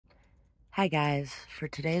Hi guys, for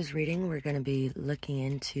today's reading we're going to be looking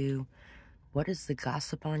into what is the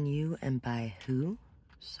gossip on you and by who.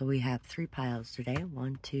 So we have 3 piles today.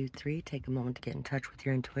 1, 2, 3. Take a moment to get in touch with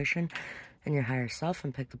your intuition and your higher self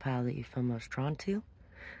and pick the pile that you feel most drawn to.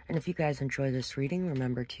 And if you guys enjoy this reading,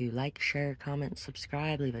 remember to like, share, comment,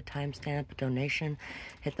 subscribe, leave a timestamp, a donation,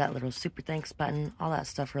 hit that little super thanks button. All that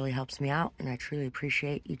stuff really helps me out, and I truly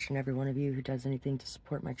appreciate each and every one of you who does anything to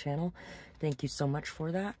support my channel. Thank you so much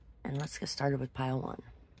for that. And let's get started with pile 1.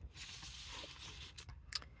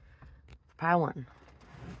 Pile 1.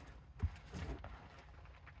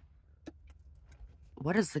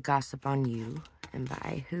 What is the gossip on you and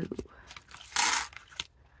by who?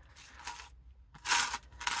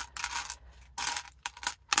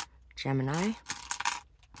 Gemini,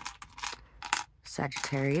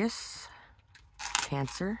 Sagittarius,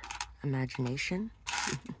 Cancer, Imagination.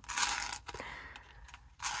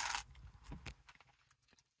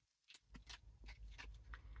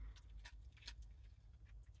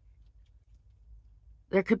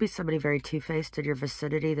 There could be somebody very two-faced in your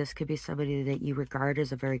vicinity. This could be somebody that you regard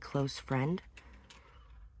as a very close friend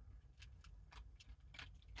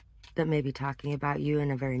that may be talking about you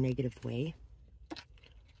in a very negative way.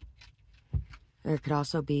 There could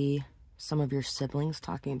also be some of your siblings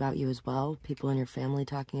talking about you as well. People in your family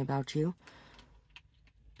talking about you.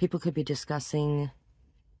 People could be discussing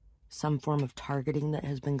some form of targeting that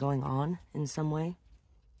has been going on in some way.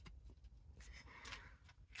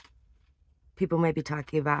 People may be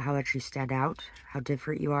talking about how much you stand out, how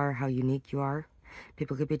different you are, how unique you are.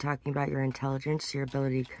 People could be talking about your intelligence, your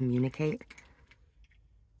ability to communicate.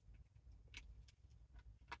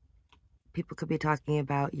 People could be talking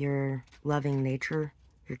about your loving nature,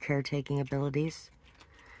 your caretaking abilities.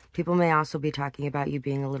 People may also be talking about you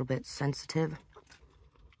being a little bit sensitive,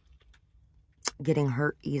 getting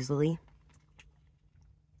hurt easily.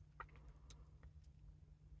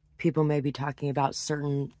 People may be talking about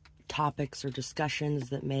certain topics or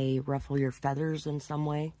discussions that may ruffle your feathers in some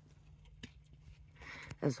way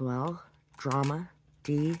as well. Drama,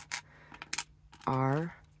 D,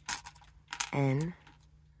 R, N,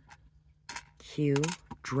 Q,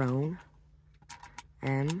 drone,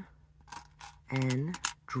 M, N,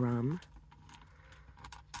 drum,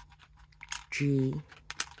 G,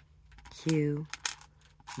 Q,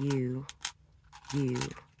 U, U,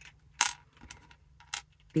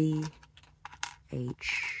 B,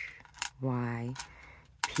 H, Y,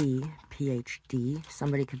 P, PhD.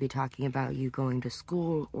 Somebody could be talking about you going to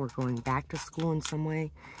school or going back to school in some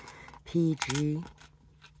way. P, G,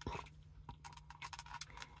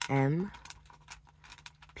 M,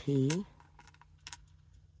 P,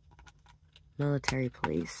 military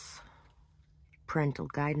police, parental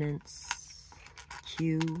guidance,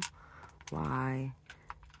 Q, Y,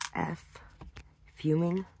 F,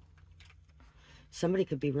 fuming. Somebody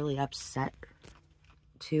could be really upset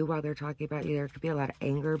too while they're talking about you. There could be a lot of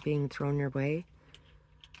anger being thrown your way.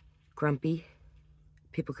 Grumpy.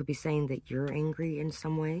 People could be saying that you're angry in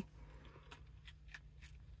some way.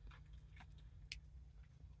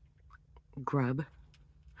 Grub.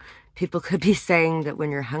 People could be saying that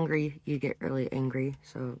when you're hungry, you get really angry.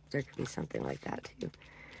 So there could be something like that too.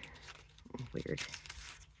 Weird.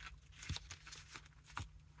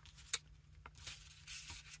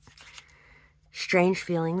 Strange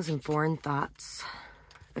feelings and foreign thoughts.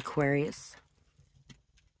 Aquarius.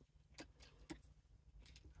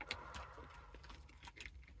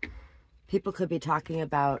 People could be talking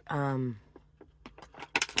about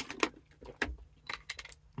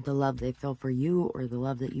the love they feel for you or the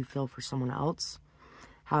love that you feel for someone else.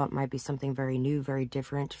 How it might be something very new, very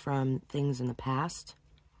different from things in the past.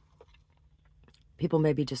 People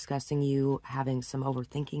may be discussing you having some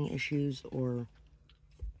overthinking issues, or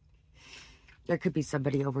there could be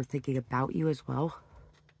somebody overthinking about you as well.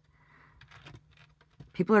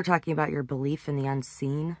 People are talking about your belief in the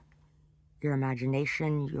unseen, your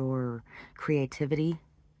imagination, your creativity,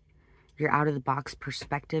 your out-of-the-box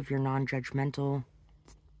perspective, your non-judgmental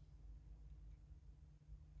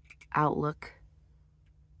outlook.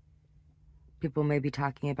 People may be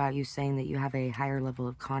talking about you saying that you have a higher level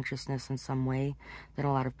of consciousness in some way than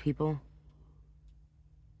a lot of people.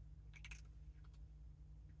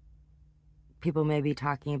 People may be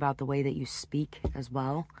talking about the way that you speak as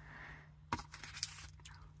well.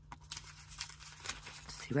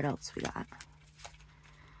 Let's see what else we got.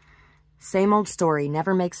 Same old story.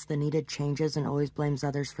 Never makes the needed changes and always blames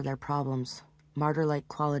others for their problems. Martyr-like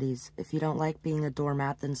qualities. If you don't like being a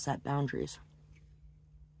doormat, then set boundaries.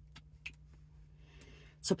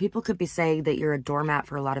 So people could be saying that you're a doormat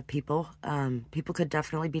for a lot of people. People could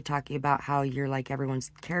definitely be talking about how you're like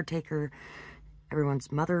everyone's caretaker,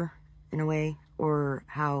 everyone's mother, in a way, or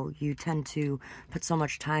how you tend to put so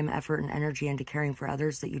much time, effort, and energy into caring for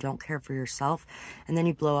others that you don't care for yourself. And then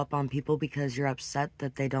you blow up on people because you're upset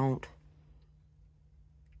that they don't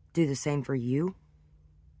do the same for you,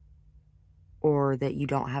 or that you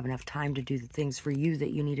don't have enough time to do the things for you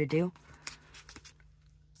that you need to do.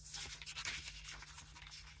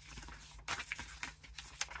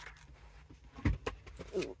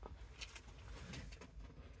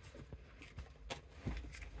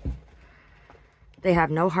 They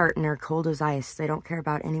have no heart and they're cold as ice. They don't care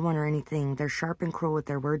about anyone or anything. They're sharp and cruel with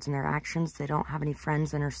their words and their actions. They don't have any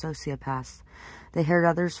friends and are sociopaths. They hurt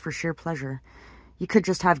others for sheer pleasure. You could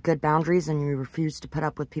just have good boundaries and you refuse to put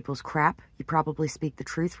up with people's crap. You probably speak the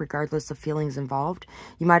truth regardless of feelings involved.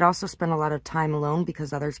 You might also spend a lot of time alone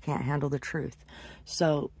because others can't handle the truth.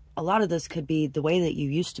 So a lot of this could be the way that you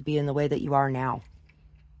used to be and the way that you are now.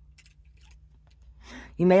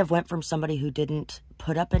 You may have went from somebody who didn't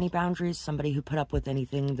put up any boundaries, somebody who put up with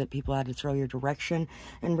anything that people had to throw your direction,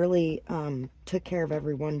 and really took care of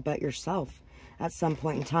everyone but yourself at some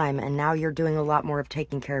point in time. And now you're doing a lot more of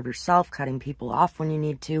taking care of yourself, cutting people off when you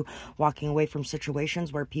need to, walking away from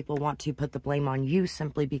situations where people want to put the blame on you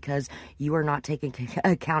simply because you are not taking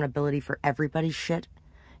accountability for everybody's shit.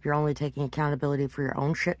 You're only taking accountability for your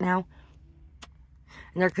own shit now.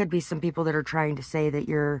 And there could be some people that are trying to say that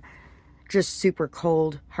you're just super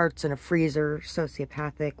cold, hearts in a freezer,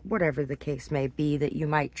 sociopathic, whatever the case may be, that you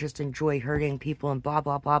might just enjoy hurting people and blah,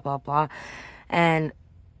 blah, blah, blah, blah. And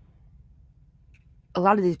a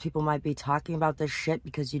lot of these people might be talking about this shit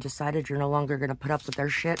because you decided you're no longer going to put up with their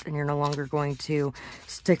shit and you're no longer going to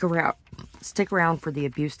stick around for the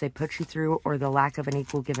abuse they put you through or the lack of an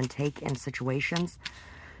equal give and take in situations.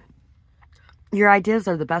 Your ideas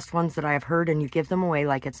are the best ones that I have heard, and you give them away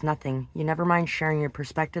like it's nothing. You never mind sharing your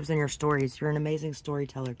perspectives and your stories. You're an amazing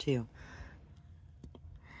storyteller, too.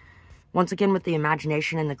 Once again, with the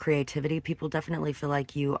imagination and the creativity, people definitely feel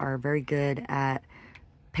like you are very good at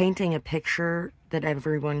painting a picture that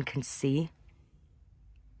everyone can see.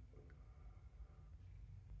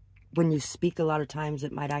 When you speak, a lot of times,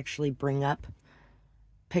 it might actually bring up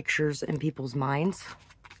pictures in people's minds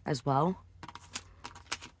as well.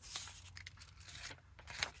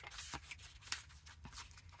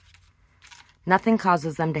 Nothing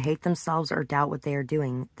causes them to hate themselves or doubt what they are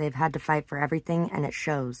doing. They've had to fight for everything, and it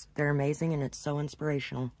shows. They're amazing, and it's so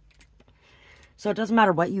inspirational. So it doesn't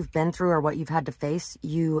matter what you've been through or what you've had to face.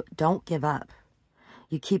 You don't give up.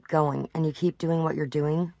 You keep going, and you keep doing what you're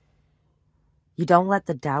doing. You don't let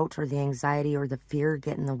the doubt or the anxiety or the fear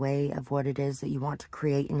get in the way of what it is that you want to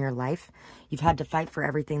create in your life. You've had to fight for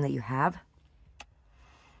everything that you have.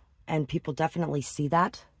 And people definitely see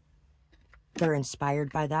that. They're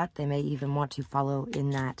inspired by that. They may even want to follow in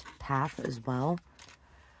that path as well.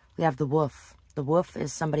 We have the wolf. The wolf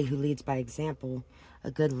is somebody who leads by example,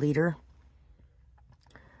 a good leader,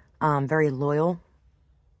 very loyal,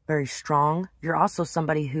 very strong. You're also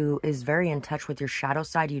somebody who is very in touch with your shadow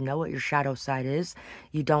side. You know what your shadow side is.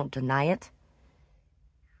 You don't deny it.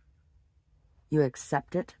 You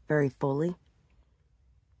accept it very fully.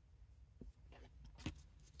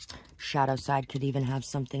 Shadow side could even have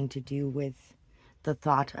something to do with the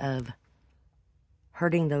thought of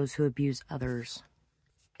hurting those who abuse others.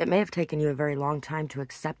 It may have taken you a very long time to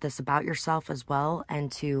accept this about yourself as well,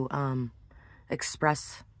 and to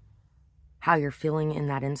express how you're feeling in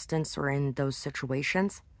that instance or in those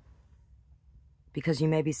situations, because you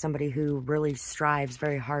may be somebody who really strives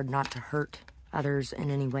very hard not to hurt others in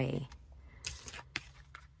any way.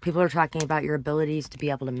 People are talking about your abilities to be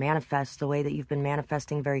able to manifest the way that you've been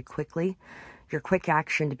manifesting very quickly. Your quick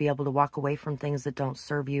action to be able to walk away from things that don't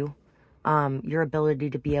serve you. Your ability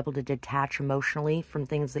to be able to detach emotionally from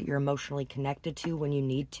things that you're emotionally connected to when you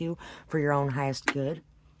need to for your own highest good.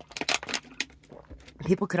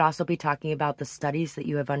 People could also be talking about the studies that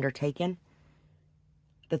you have undertaken.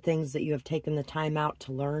 The things that you have taken the time out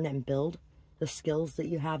to learn and build. The skills that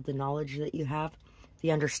you have, the knowledge that you have,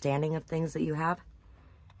 the understanding of things that you have.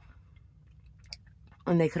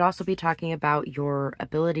 And they could also be talking about your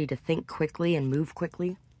ability to think quickly and move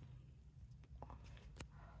quickly.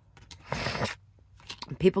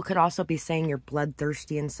 People could also be saying you're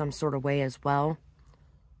bloodthirsty in some sort of way as well.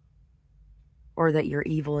 Or that you're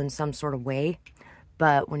evil in some sort of way.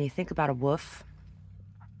 But when you think about a wolf,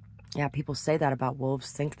 yeah, people say that about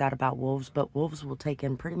wolves, think that about wolves, but wolves will take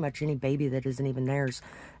in pretty much any baby that isn't even theirs.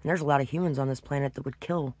 And there's a lot of humans on this planet that would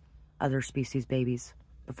kill other species' babies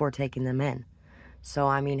before taking them in. So,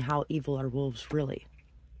 I mean, how evil are wolves really?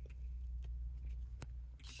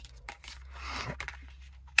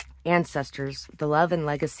 Ancestors, the love and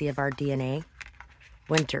legacy of our DNA.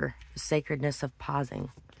 Winter, the sacredness of pausing.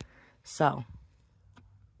 So,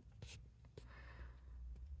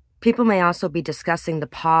 people may also be discussing the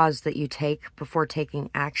pause that you take before taking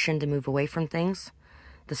action to move away from things,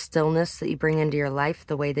 the stillness that you bring into your life,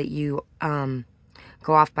 the way that you go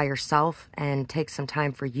off by yourself and take some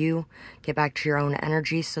time for you, get back to your own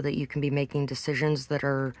energy so that you can be making decisions that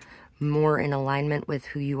are more in alignment with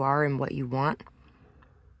who you are and what you want.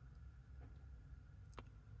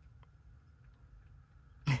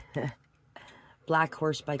 Black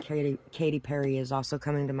Horse by Katy Perry is also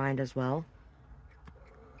coming to mind as well.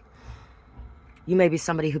 You may be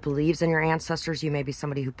somebody who believes in your ancestors. You may be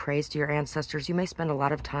somebody who prays to your ancestors. You may spend a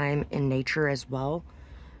lot of time in nature as well.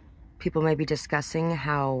 People may be discussing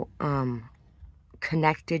how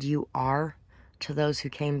connected you are to those who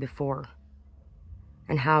came before,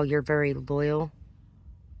 and how you're very loyal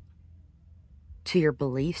to your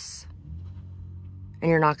beliefs, and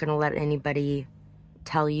you're not going to let anybody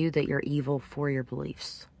tell you that you're evil for your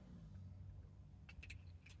beliefs.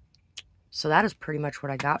 So that is pretty much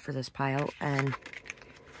what I got for this pile, and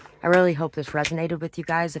I really hope this resonated with you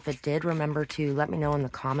guys. If it did, remember to let me know in the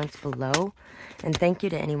comments below. And thank you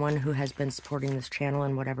to anyone who has been supporting this channel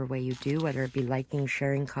in whatever way you do, whether it be liking,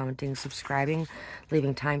 sharing, commenting, subscribing,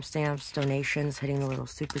 leaving timestamps, donations, hitting the little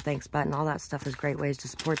super thanks button. All that stuff is great ways to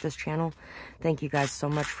support this channel. Thank you guys so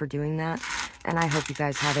much for doing that. And I hope you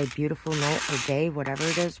guys have a beautiful night or day, whatever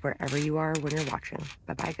it is, wherever you are when you're watching.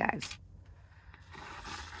 Bye-bye, guys.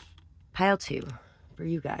 Pile 2 for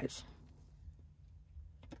you guys.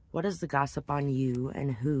 What is the gossip on you,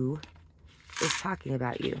 and who is talking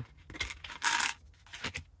about you?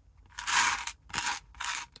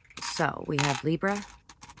 So, we have Libra,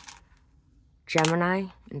 Gemini,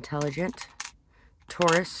 intelligent,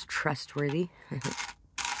 Taurus, trustworthy.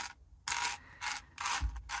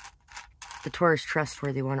 The Taurus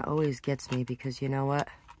trustworthy one always gets me because you know what?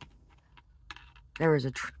 There was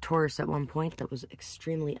a Taurus at one point that was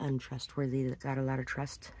extremely untrustworthy that got a lot of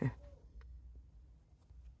trust.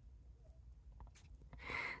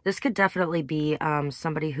 This could definitely be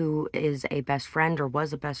somebody who is a best friend or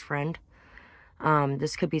was a best friend.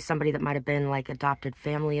 This could be somebody that might have been like adopted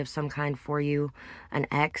family of some kind for you. An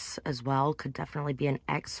ex as well could definitely be an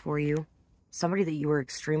ex for you. Somebody that you were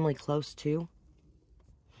extremely close to.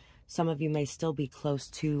 Some of you may still be close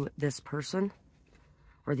to this person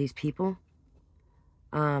or these people.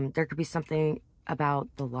 There could be something about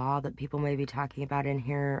the law that people may be talking about in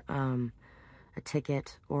here. A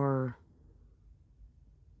ticket or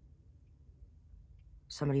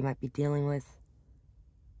somebody might be dealing with.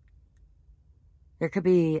 There could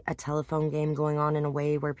be a telephone game going on in a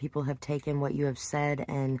way where people have taken what you have said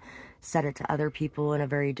and said it to other people in a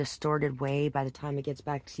very distorted way. By the time it gets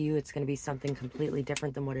back to you, it's going to be something completely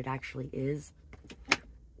different than what it actually is.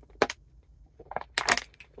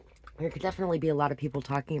 There could definitely be a lot of people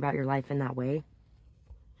talking about your life in that way,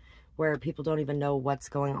 where people don't even know what's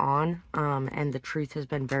going on, and the truth has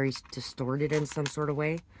been very distorted in some sort of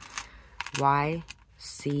way. Y,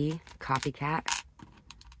 C, copycat.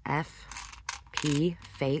 F, P,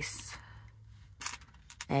 face.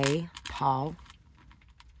 A, Paul.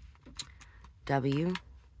 W,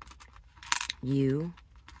 U,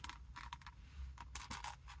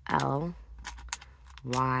 L,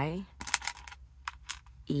 Y,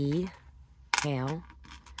 E, pale,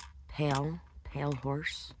 pale, pale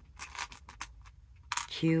horse.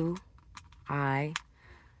 Q, I,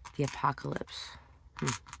 the apocalypse.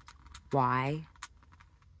 Y,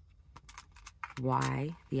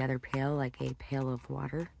 the other pail, like a pail of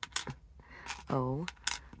water. O,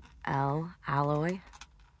 L, alloy.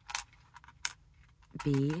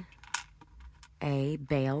 B, A,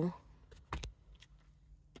 bail.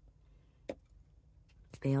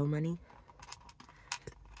 Bail money.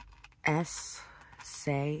 S,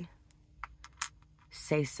 say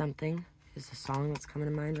something is the song that's coming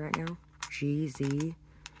to mind right now. G, Z,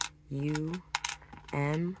 U,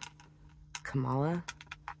 M, Kamala,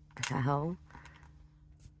 L,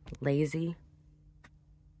 lazy,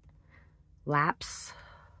 lapse,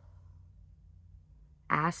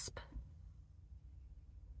 asp,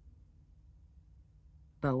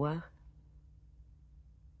 boa,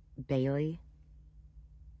 Bailey,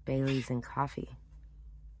 Bailey's and coffee.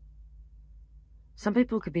 Some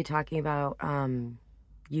people could be talking about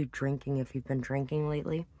you drinking if you've been drinking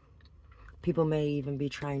lately. People may even be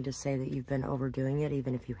trying to say that you've been overdoing it,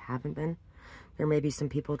 even if you haven't been. There may be some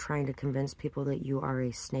people trying to convince people that you are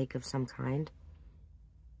a snake of some kind.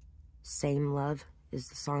 Same Love is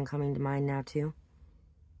the song coming to mind now, too.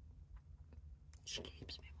 She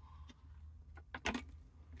keeps me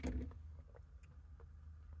warm.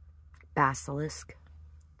 Basilisk.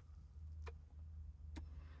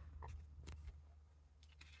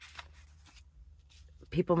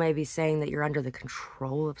 People may be saying that you're under the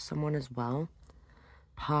control of someone as well.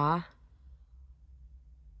 Paw,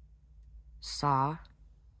 saw,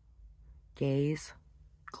 gaze,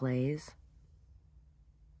 glaze,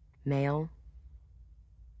 mail,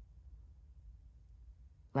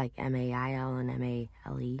 like M-A-I-L and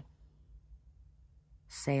M-A-L-E,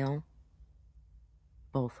 sail,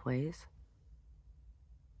 both ways.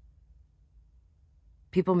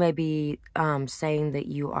 People may be saying that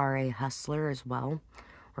you are a hustler as well,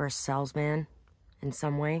 or a salesman in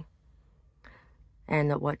some way,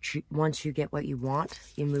 and that once you get what you want,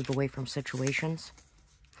 you move away from situations.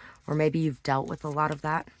 Or maybe you've dealt with a lot of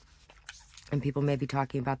that, and people may be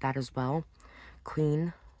talking about that as well.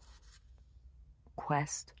 Queen,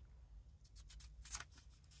 quest,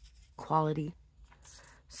 quality,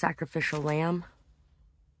 sacrificial lamb,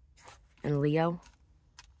 and Leo.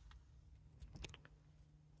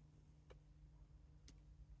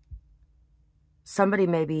 Somebody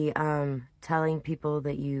may be telling people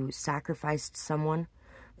that you sacrificed someone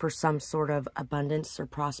for some sort of abundance or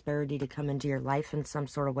prosperity to come into your life in some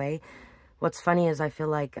sort of way. What's funny is I feel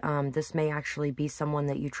like this may actually be someone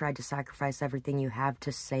that you tried to sacrifice everything you have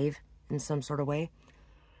to save in some sort of way.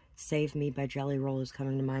 Save Me by Jelly Roll is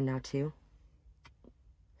coming to mind now too.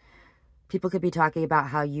 People could be talking about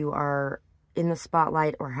how you are in the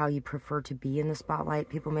spotlight or how you prefer to be in the spotlight.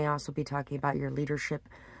 People may also be talking about your leadership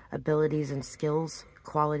abilities and skills,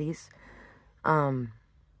 qualities.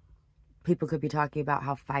 People could be talking about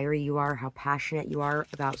how fiery you are, how passionate you are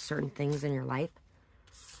about certain things in your life.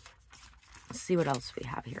 Let's see what else we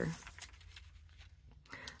have here.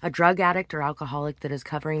 A drug addict or alcoholic that is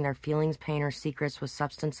covering their feelings, pain, or secrets with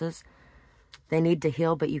substances. They need to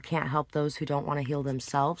heal, but you can't help those who don't want to heal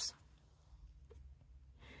themselves.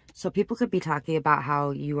 So people could be talking about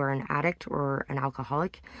how you are an addict or an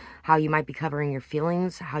alcoholic, how you might be covering your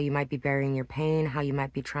feelings, how you might be burying your pain, how you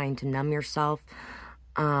might be trying to numb yourself.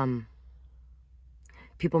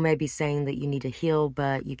 People may be saying that you need to heal,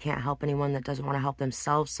 but you can't help anyone that doesn't want to help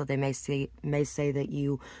themselves. So they may say that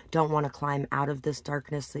you don't want to climb out of this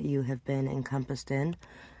darkness that you have been encompassed in.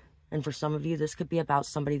 And for some of you, this could be about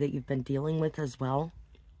somebody that you've been dealing with as well.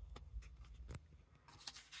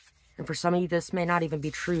 And for some of you, this may not even be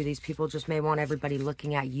true. These people just may want everybody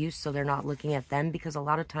looking at you, so they're not looking at them. Because a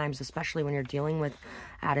lot of times, especially when you're dealing with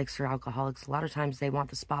addicts or alcoholics, a lot of times they want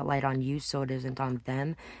the spotlight on you so it isn't on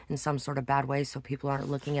them in some sort of bad way, so people aren't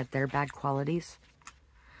looking at their bad qualities.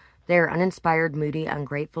 They are uninspired, moody,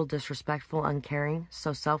 ungrateful, disrespectful, uncaring,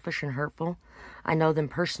 so selfish and hurtful. I know them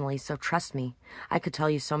personally, so trust me. I could tell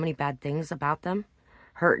you so many bad things about them.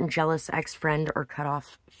 Hurt and jealous ex-friend or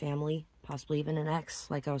cut-off family. Possibly even an ex,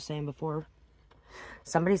 like I was saying before.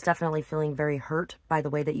 Somebody's definitely feeling very hurt by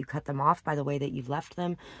the way that you cut them off, by the way that you left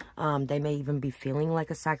them. They may even be feeling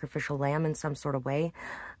like a sacrificial lamb in some sort of way.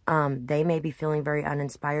 They may be feeling very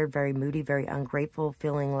uninspired, very moody, very ungrateful,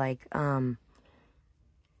 feeling like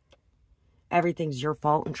everything's your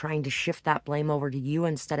fault and trying to shift that blame over to you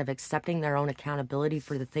instead of accepting their own accountability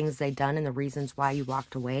for the things they've done and the reasons why you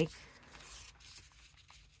walked away.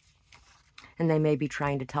 And they may be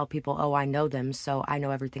trying to tell people, oh, I know them, so I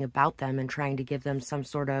know everything about them, and trying to give them some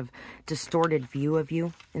sort of distorted view of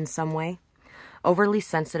you in some way. Overly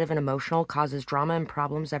sensitive and emotional, causes drama and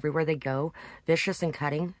problems everywhere they go. Vicious and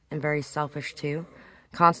cutting, and very selfish too.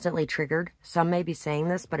 Constantly triggered. Some may be saying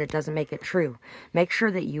this, but it doesn't make it true. Make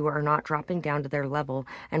sure that you are not dropping down to their level.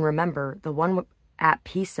 And remember, the one at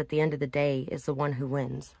peace at the end of the day is the one who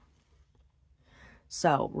wins.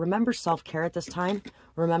 So remember self-care at this time.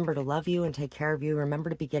 Remember to love you and take care of you. Remember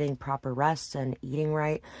to be getting proper rest and eating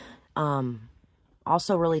right.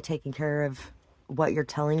 Also really taking care of what you're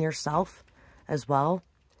telling yourself as well.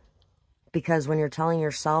 Because when you're telling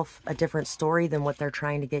yourself a different story than what they're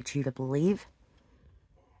trying to get you to believe,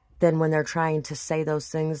 then when they're trying to say those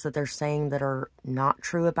things that they're saying that are not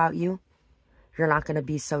true about you, you're not going to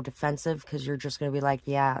be so defensive because you're just going to be like,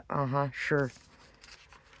 yeah, sure.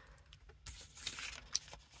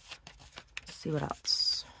 See what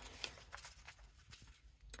else.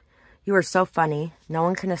 You are so funny. No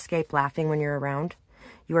one can escape laughing when you're around.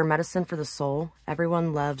 You are medicine for the soul.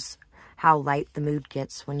 Everyone loves how light the mood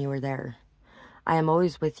gets when you are there. I am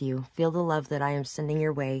always with you. Feel the love that I am sending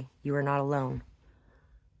your way. You are not alone.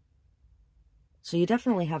 So you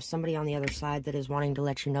definitely have somebody on the other side that is wanting to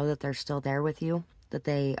let you know that they're still there with you, that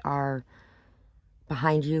they are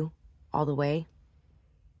behind you all the way.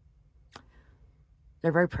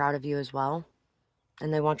 They're very proud of you as well.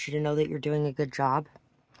 And they want you to know that you're doing a good job.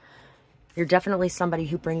 You're definitely somebody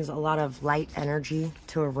who brings a lot of light energy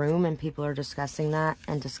to a room, and people are discussing that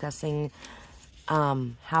and discussing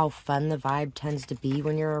how fun the vibe tends to be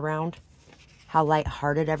when you're around. how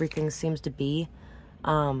lighthearted everything seems to be.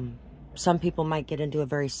 Some people might get into a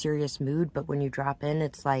very serious mood, but when you drop in,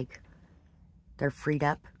 it's like they're freed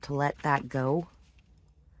up to let that go.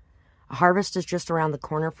 A harvest is just around the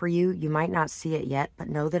corner for you. You might not see it yet, but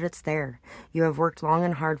know that it's there. You have worked long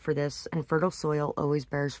and hard for this, and fertile soil always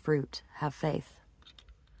bears fruit. Have faith.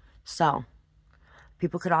 So,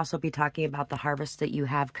 people could also be talking about the harvest that you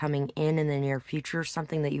have coming in the near future,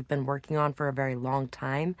 something that you've been working on for a very long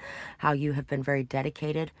time, how you have been very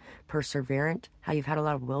dedicated, perseverant, how you've had a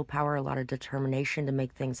lot of willpower, a lot of determination to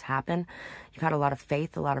make things happen. You've had a lot of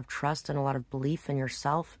faith, a lot of trust, and a lot of belief in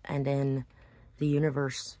yourself and in the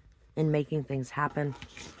universe in making things happen.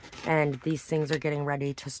 And these things are getting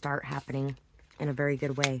ready to start happening in a very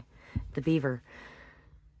good way. The beaver.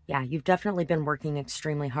 Yeah, you've definitely been working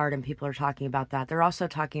extremely hard, and people are talking about that. They're also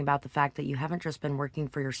talking about the fact that you haven't just been working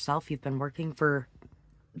for yourself, you've been working for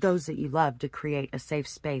those that you love to create a safe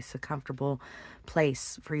space, a comfortable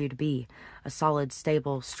place for you to be, a solid,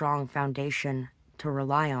 stable, strong foundation to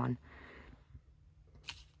rely on.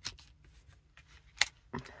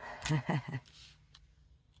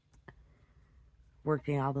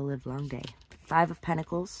 Working all the live long day. 5 of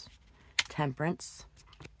Pentacles, Temperance.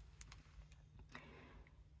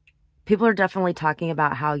 People are definitely talking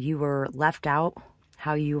about how you were left out,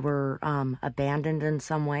 how you were abandoned in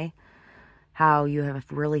some way, how you have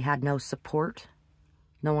really had no support,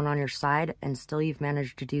 no one on your side, and still you've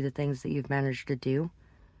managed to do the things that you've managed to do.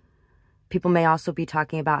 People may also be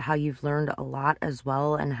talking about how you've learned a lot as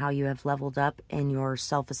well and how you have leveled up in your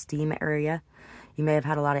self-esteem area. You may have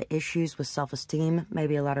had a lot of issues with self-esteem,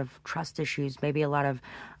 maybe a lot of trust issues, maybe a lot of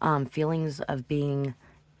feelings of being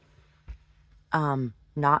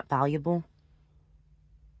not valuable,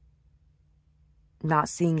 not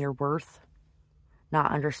seeing your worth,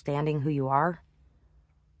 not understanding who you are.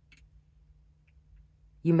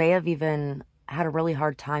 You may have even had a really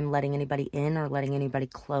hard time letting anybody in or letting anybody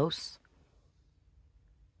close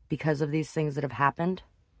because of these things that have happened.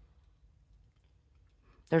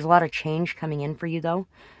 There's a lot of change coming in for you, though.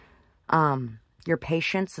 Your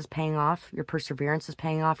patience is paying off. Your perseverance is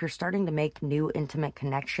paying off. You're starting to make new intimate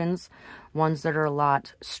connections, ones that are a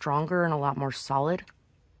lot stronger and a lot more solid.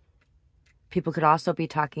 People could also be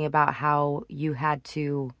talking about how you had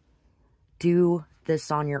to do this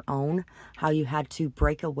on your own, how you had to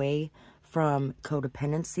break away from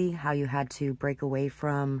codependency, how you had to break away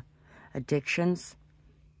from addictions,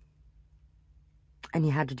 and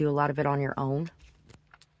you had to do a lot of it on your own.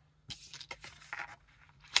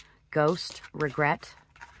 Ghost, Regret,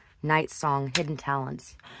 Night Song, Hidden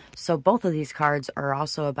Talents. So both of these cards are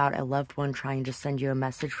also about a loved one trying to send you a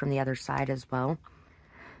message from the other side as well.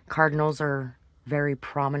 Cardinals are very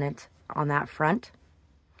prominent on that front.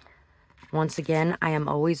 Once again, I am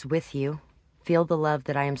always with you. Feel the love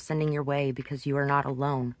that I am sending your way because you are not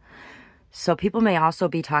alone. So people may also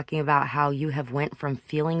be talking about how you have went from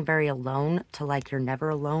feeling very alone to like you're never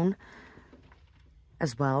alone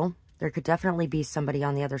as well. There could definitely be somebody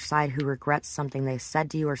on the other side who regrets something they said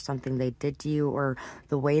to you or something they did to you or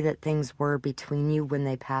the way that things were between you when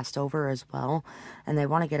they passed over as well. And they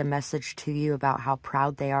want to get a message to you about how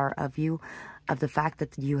proud they are of you, of the fact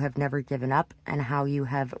that you have never given up and how you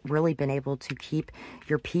have really been able to keep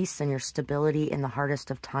your peace and your stability in the hardest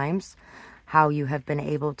of times, how you have been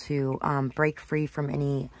able to break free from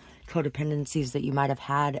any codependencies that you might have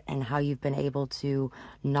had and how you've been able to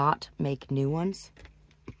not make new ones.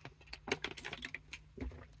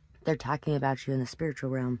 They're talking about you in the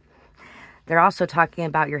spiritual realm. They're also talking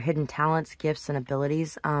about your hidden talents, gifts, and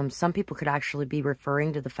abilities. Some people could actually be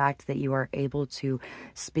referring to the fact that you are able to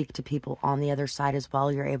speak to people on the other side as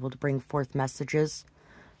well. You're able to bring forth messages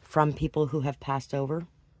from people who have passed over.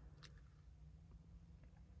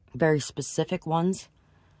 Very specific ones.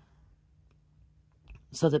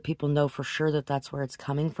 So that people know for sure that that's where it's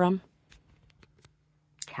coming from.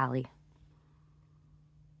 Callie.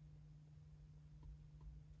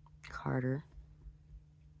 Carter,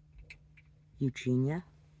 Eugenia.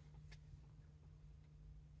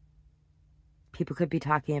 People could be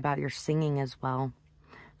talking about your singing as well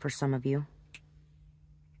for some of you.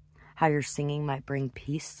 How your singing might bring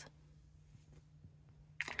peace.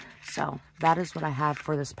 So that is what I have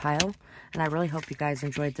for this pile. And I really hope you guys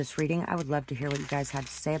enjoyed this reading. I would love to hear what you guys had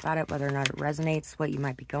to say about it, whether or not it resonates, what you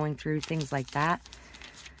might be going through, things like that.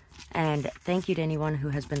 And thank you to anyone who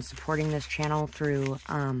has been supporting this channel through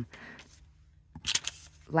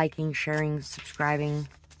liking, sharing, subscribing,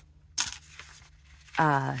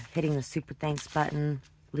 hitting the super thanks button,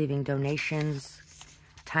 leaving donations,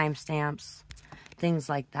 timestamps, things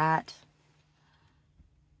like that.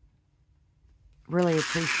 Really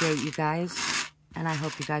appreciate you guys. And I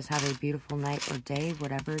hope you guys have a beautiful night or day,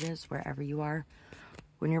 whatever it is, wherever you are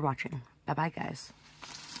when you're watching. Bye-bye, guys.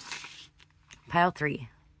 Pile 3.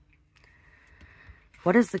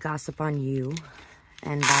 What is the gossip on you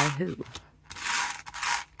and by who?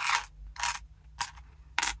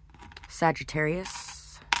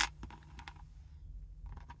 Sagittarius,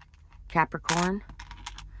 Capricorn,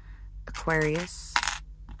 Aquarius,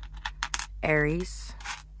 Aries,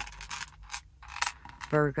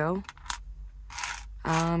 Virgo.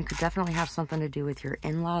 Could definitely have something to do with your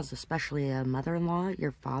in-laws, especially a mother-in-law,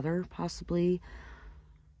 your father, possibly,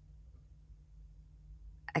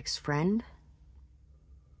 ex-friend,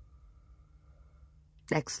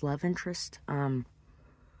 ex-love interest,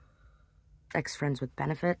 ex-friends with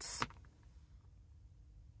benefits,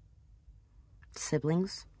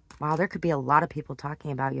 siblings. Wow, there could be a lot of people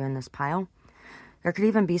talking about you in this pile. There could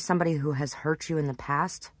even be somebody who has hurt you in the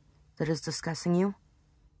past that is discussing you.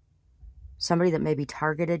 Somebody that maybe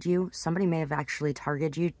targeted you. Somebody may have actually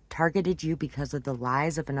targeted you because of the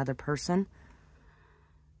lies of another person.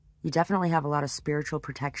 You definitely have a lot of spiritual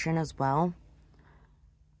protection as well.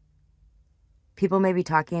 People may be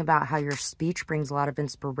talking about how your speech brings a lot of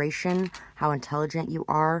inspiration, how intelligent you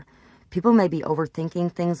are. People may be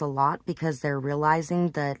overthinking things a lot because they're realizing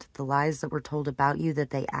that the lies that were told about you that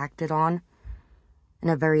they acted on in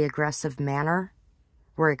a very aggressive manner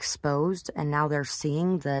were exposed, and now they're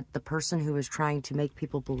seeing that the person who was trying to make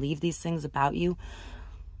people believe these things about you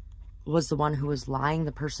was the one who was lying.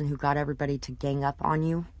 The person who got everybody to gang up on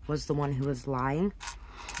you was the one who was lying.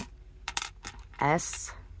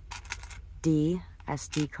 SD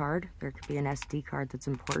card. There could be an SD card that's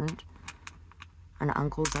important. An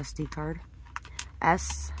uncle's SD card.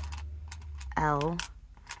 SLO,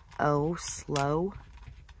 slow.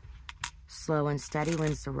 Slow and steady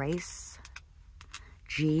wins the race.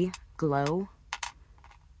 G, glow.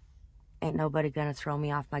 Ain't nobody gonna throw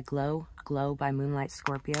me off my glow. Glow by Moonlight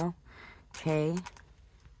Scorpio. K,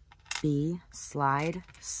 B, slide,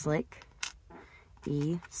 slick.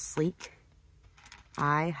 E, sleek.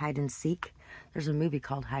 I, hide and seek. There's a movie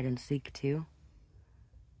called Hide and Seek too.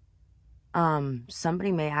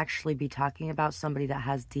 Somebody may actually be talking about somebody that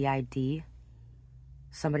has DID.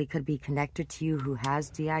 Somebody could be connected to you who has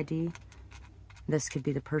DID. This could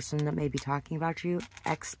be the person that may be talking about you.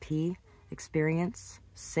 XP, experience.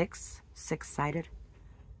 6, six-sided.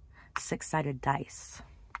 Six-sided dice.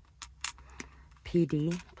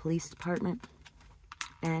 PD, police department.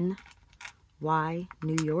 NY,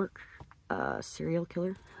 New York, serial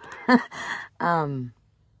killer.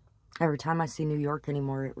 Every time I see New York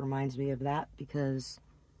anymore, it reminds me of that because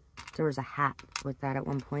there was a hat with that at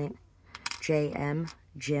one point. JM,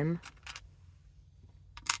 Jim.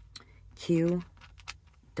 QW.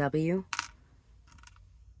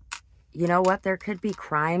 You know what? There could be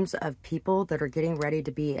crimes of people that are getting ready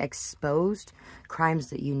to be exposed. Crimes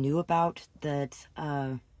that you knew about that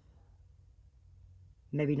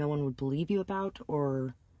maybe no one would believe you about,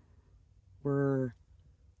 or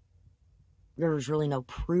there was really no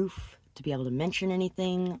proof to be able to mention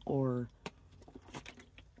anything, or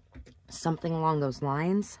something along those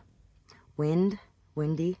lines. Wind,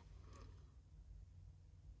 windy.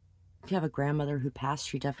 If you have a grandmother who passed,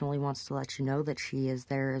 she definitely wants to let you know that she is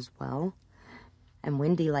there as well. And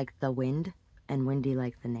windy like the wind, and windy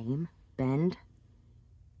like the name. Bend,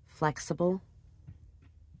 flexible.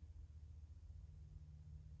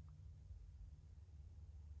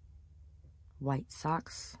 White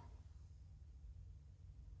socks.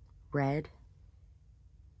 Red.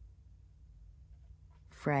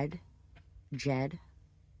 Fred. Jed.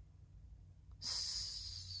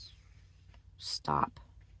 Stop.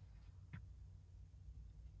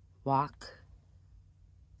 Walk.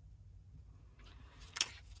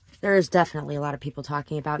 There is definitely a lot of people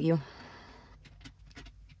talking about you.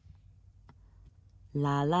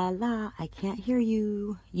 La la la, I can't hear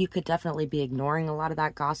you. You could definitely be ignoring a lot of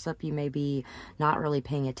that gossip. You may be not really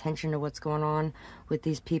paying attention to what's going on with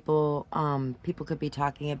these people. People could be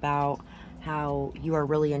talking about how you are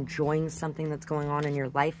really enjoying something that's going on in your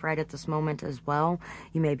life right at this moment as well.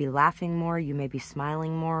 You may be laughing more. You may be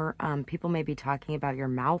smiling more. People may be talking about your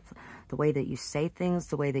mouth, the way that you say things,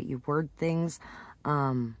 the way that you word things.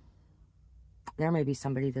 There may be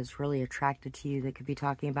somebody that's really attracted to you that could be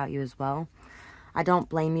talking about you as well. I don't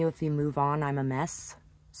blame you if you move on. I'm a mess.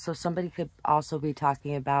 So somebody could also be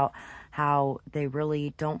talking about how they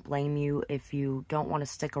really don't blame you if you don't want to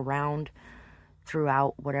stick around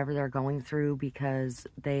throughout whatever they're going through, because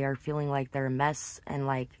they are feeling like they're a mess and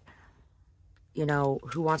like, you know,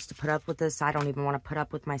 who wants to put up with this? I don't even want to put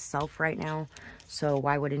up with myself right now. So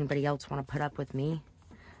why would anybody else want to put up with me?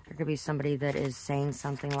 There could be somebody that is saying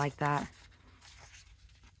something like that.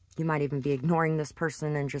 You might even be ignoring this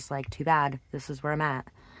person and just like, too bad, this is where I'm at.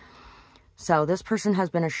 So this person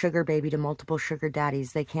has been a sugar baby to multiple sugar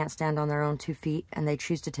daddies. They can't stand on their own 2 feet, and they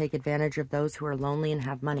choose to take advantage of those who are lonely and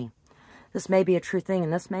have money. This may be a true thing,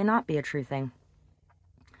 and this may not be a true thing.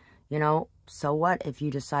 You know, so what if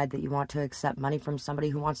you decide that you want to accept money from somebody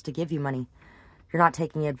who wants to give you money? You're not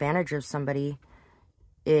taking advantage of somebody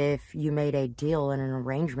if you made a deal and an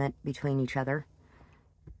arrangement between each other.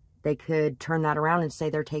 They could turn that around and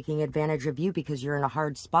say they're taking advantage of you because you're in a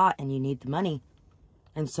hard spot and you need the money.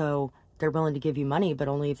 And so they're willing to give you money, but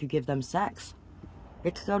only if you give them sex.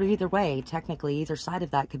 It could go to either way. Technically, either side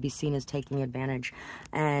of that could be seen as taking advantage.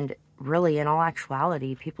 And really, in all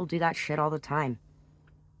actuality, people do that shit all the time.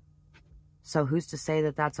 So who's to say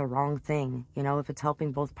that that's a wrong thing? You know, if it's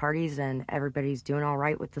helping both parties and everybody's doing all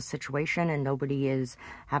right with the situation and nobody is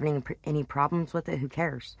having any problems with it, who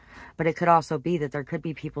cares? But it could also be that there could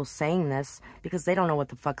be people saying this because they don't know what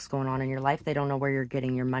the fuck's going on in your life. They don't know where you're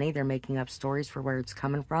getting your money. They're making up stories for where it's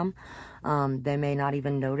coming from. They may not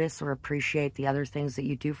even notice or appreciate the other things that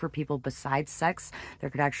you do for people besides sex. There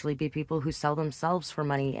could actually be people who sell themselves for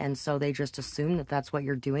money, and so they just assume that that's what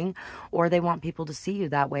you're doing, or they want people to see you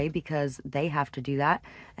that way because they have to do that,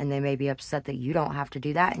 and they may be upset that you don't have to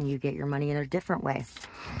do that and you get your money in a different way.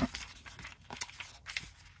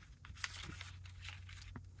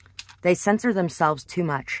 They censor themselves too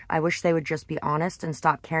much. I wish they would just be honest and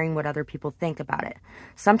stop caring what other people think about it.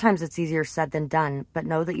 Sometimes it's easier said than done, but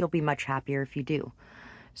know that you'll be much happier if you do.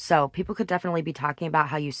 So people could definitely be talking about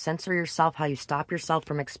how you censor yourself, how you stop yourself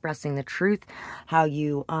from expressing the truth, how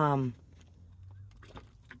you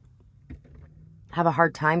have a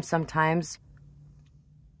hard time sometimes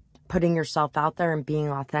putting yourself out there and being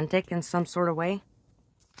authentic in some sort of way.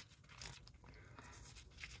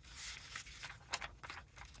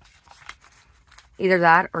 Either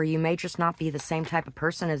that, or you may just not be the same type of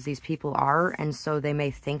person as these people are, and so they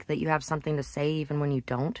may think that you have something to say even when you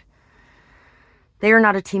don't. They are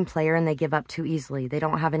not a team player, and they give up too easily. They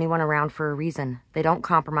don't have anyone around for a reason. They don't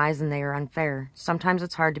compromise, and they are unfair. Sometimes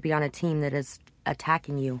it's hard to be on a team that is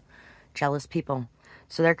attacking you. Jealous people.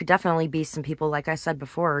 So there could definitely be some people, like I said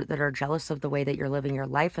before, that are jealous of the way that you're living your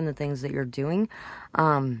life and the things that you're doing.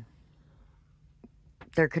 There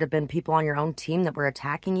could have been people on your own team that were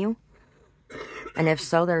attacking you. And if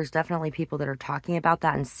so, there's definitely people that are talking about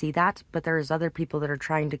that and see that. But there's other people that are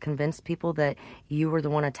trying to convince people that you were the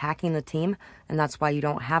one attacking the team, and that's why you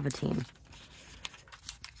don't have a team.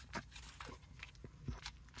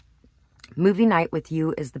 Movie night with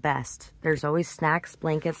you is the best. There's always snacks,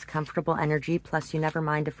 blankets, comfortable energy, plus you never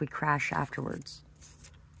mind if we crash afterwards.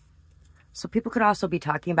 So people could also be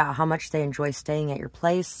talking about how much they enjoy staying at your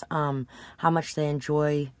place, how much they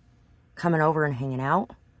enjoy coming over and hanging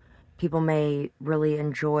out. People may really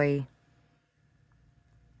enjoy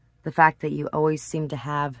the fact that you always seem to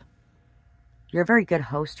have, you're a very good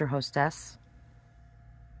host or hostess.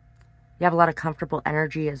 You have a lot of comfortable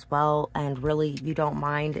energy as well, and really you don't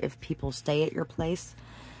mind if people stay at your place.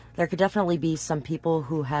 There could definitely be some people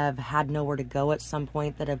who have had nowhere to go at some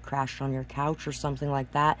point that have crashed on your couch or something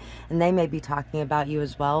like that, and they may be talking about you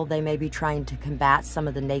as well. They may be trying to combat some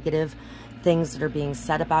of the negative things that are being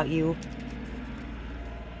said about you.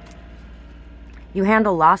 You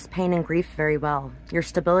handle loss, pain, and grief very well. Your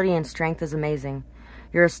stability and strength is amazing.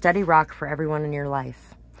 You're a steady rock for everyone in your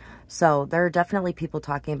life. So there are definitely people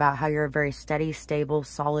talking about how you're a very steady, stable,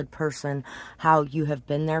 solid person, how you have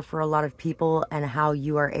been there for a lot of people, and how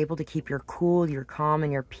you are able to keep your cool, your calm,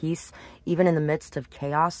 and your peace, even in the midst of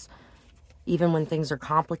chaos, even when things are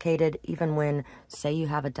complicated, even when, say, you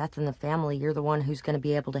have a death in the family, you're the one who's going to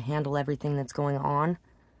be able to handle everything that's going on.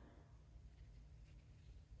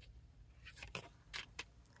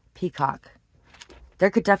 Peacock.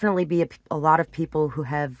 There could definitely be a lot of people who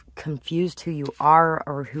have confused who you are,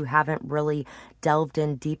 or who haven't really delved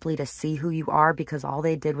in deeply to see who you are, because all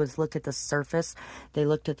they did was look at the surface. They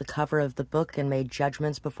looked at the cover of the book and made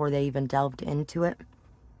judgments before they even delved into it.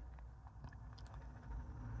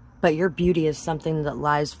 But your beauty is something that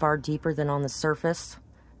lies far deeper than on the surface,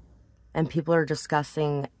 and people are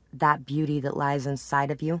discussing that beauty that lies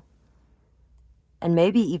inside of you. And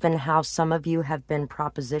maybe even how some of you have been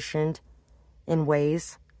propositioned in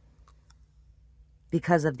ways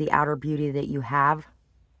because of the outer beauty that you have.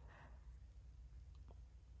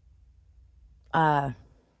 Do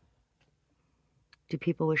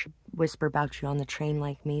people whisper about you on the train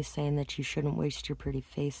like me, saying that you shouldn't waste your pretty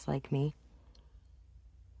face like me?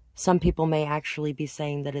 Some people may actually be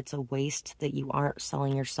saying that it's a waste that you aren't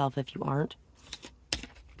selling yourself if you aren't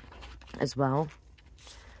as well.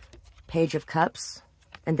 Page of Cups,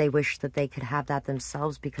 and they wish that they could have that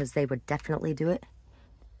themselves because they would definitely do it.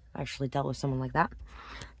 I actually dealt with someone like that.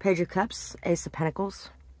 Page of Cups, Ace of Pentacles.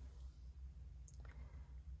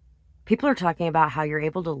 People are talking about how you're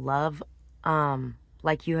able to love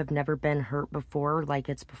like you have never been hurt before, like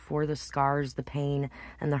it's before the scars, the pain,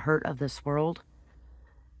 and the hurt of this world.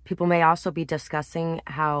 People may also be discussing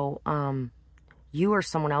how you or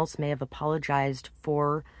someone else may have apologized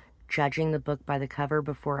for judging the book by the cover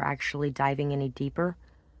before actually diving any deeper.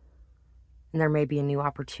 And there may be a new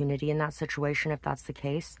opportunity in that situation if that's the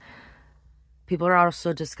case. People are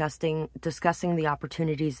also discussing the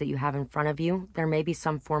opportunities that you have in front of you. There may be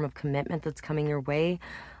some form of commitment that's coming your way.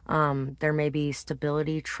 There may be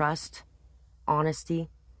stability, trust, honesty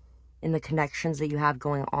in the connections that you have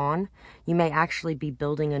going on. You may actually be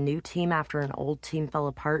building a new team after an old team fell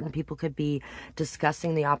apart, and people could be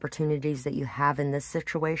discussing the opportunities that you have in this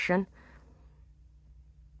situation.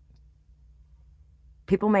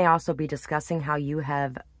 People may also be discussing how you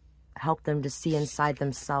have helped them to see inside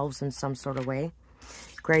themselves in some sort of way.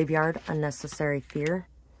 Graveyard, unnecessary fear.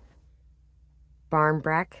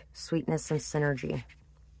 Barnbrack, sweetness and synergy.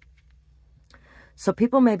 So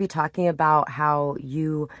people may be talking about how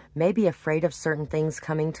you may be afraid of certain things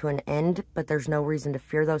coming to an end, but there's no reason to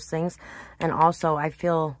fear those things. And also, I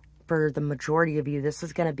feel for the majority of you, this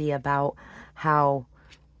is going to be about how,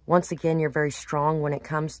 once again, you're very strong when it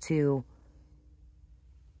comes to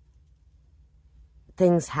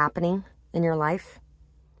things happening in your life.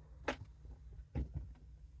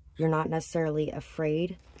 You're not necessarily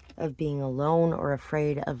afraid of being alone or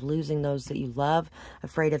afraid of losing those that you love,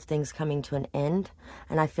 afraid of things coming to an end.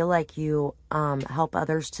 And I feel like you help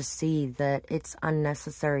others to see that it's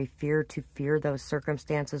unnecessary fear to fear those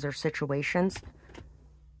circumstances or situations.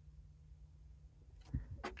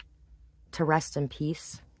 To rest in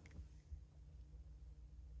peace.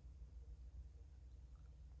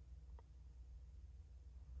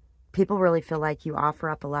 People really feel like you offer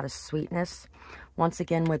up a lot of sweetness. Once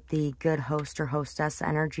again, with the good host or hostess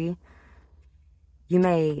energy, you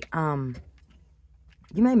may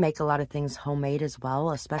make a lot of things homemade as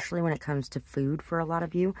well, especially when it comes to food for a lot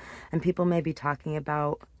of you. And people may be talking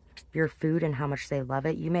about your food and how much they love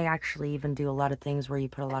it. You may actually even do a lot of things where you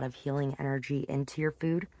put a lot of healing energy into your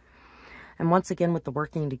food. And once again, with the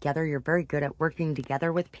working together, you're very good at working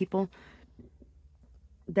together with people.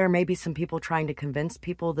 There may be some people trying to convince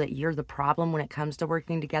people that you're the problem when it comes to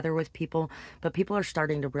working together with people, but people are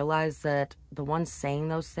starting to realize that the ones saying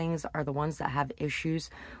those things are the ones that have issues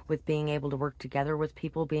with being able to work together with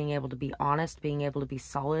people, being able to be honest, being able to be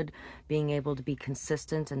solid, being able to be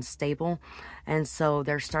consistent and stable. And so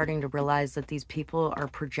they're starting to realize that these people are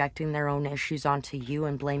projecting their own issues onto you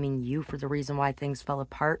and blaming you for the reason why things fell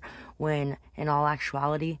apart, when in all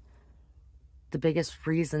actuality, the biggest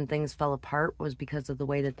reason things fell apart was because of the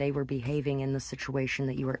way that they were behaving in the situation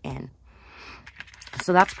that you were in.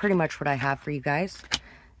 So that's pretty much what I have for you guys.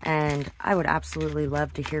 And I would absolutely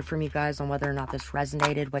love to hear from you guys on whether or not this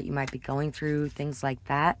resonated, what you might be going through, things like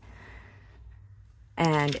that.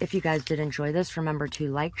 And if you guys did enjoy this, remember to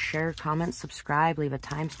like, share, comment, subscribe, leave a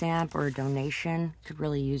timestamp or a donation. Could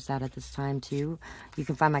really use that at this time too. You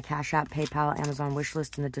can find my Cash App, PayPal, Amazon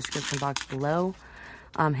wishlist in the description box below.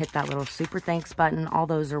 Hit that little super thanks button. All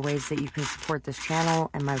those are ways that you can support this channel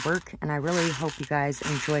and my work. And I really hope you guys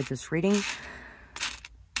enjoyed this reading.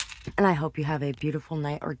 And I hope you have a beautiful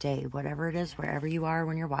night or day, whatever it is, wherever you are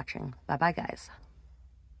when you're watching. Bye-bye, guys.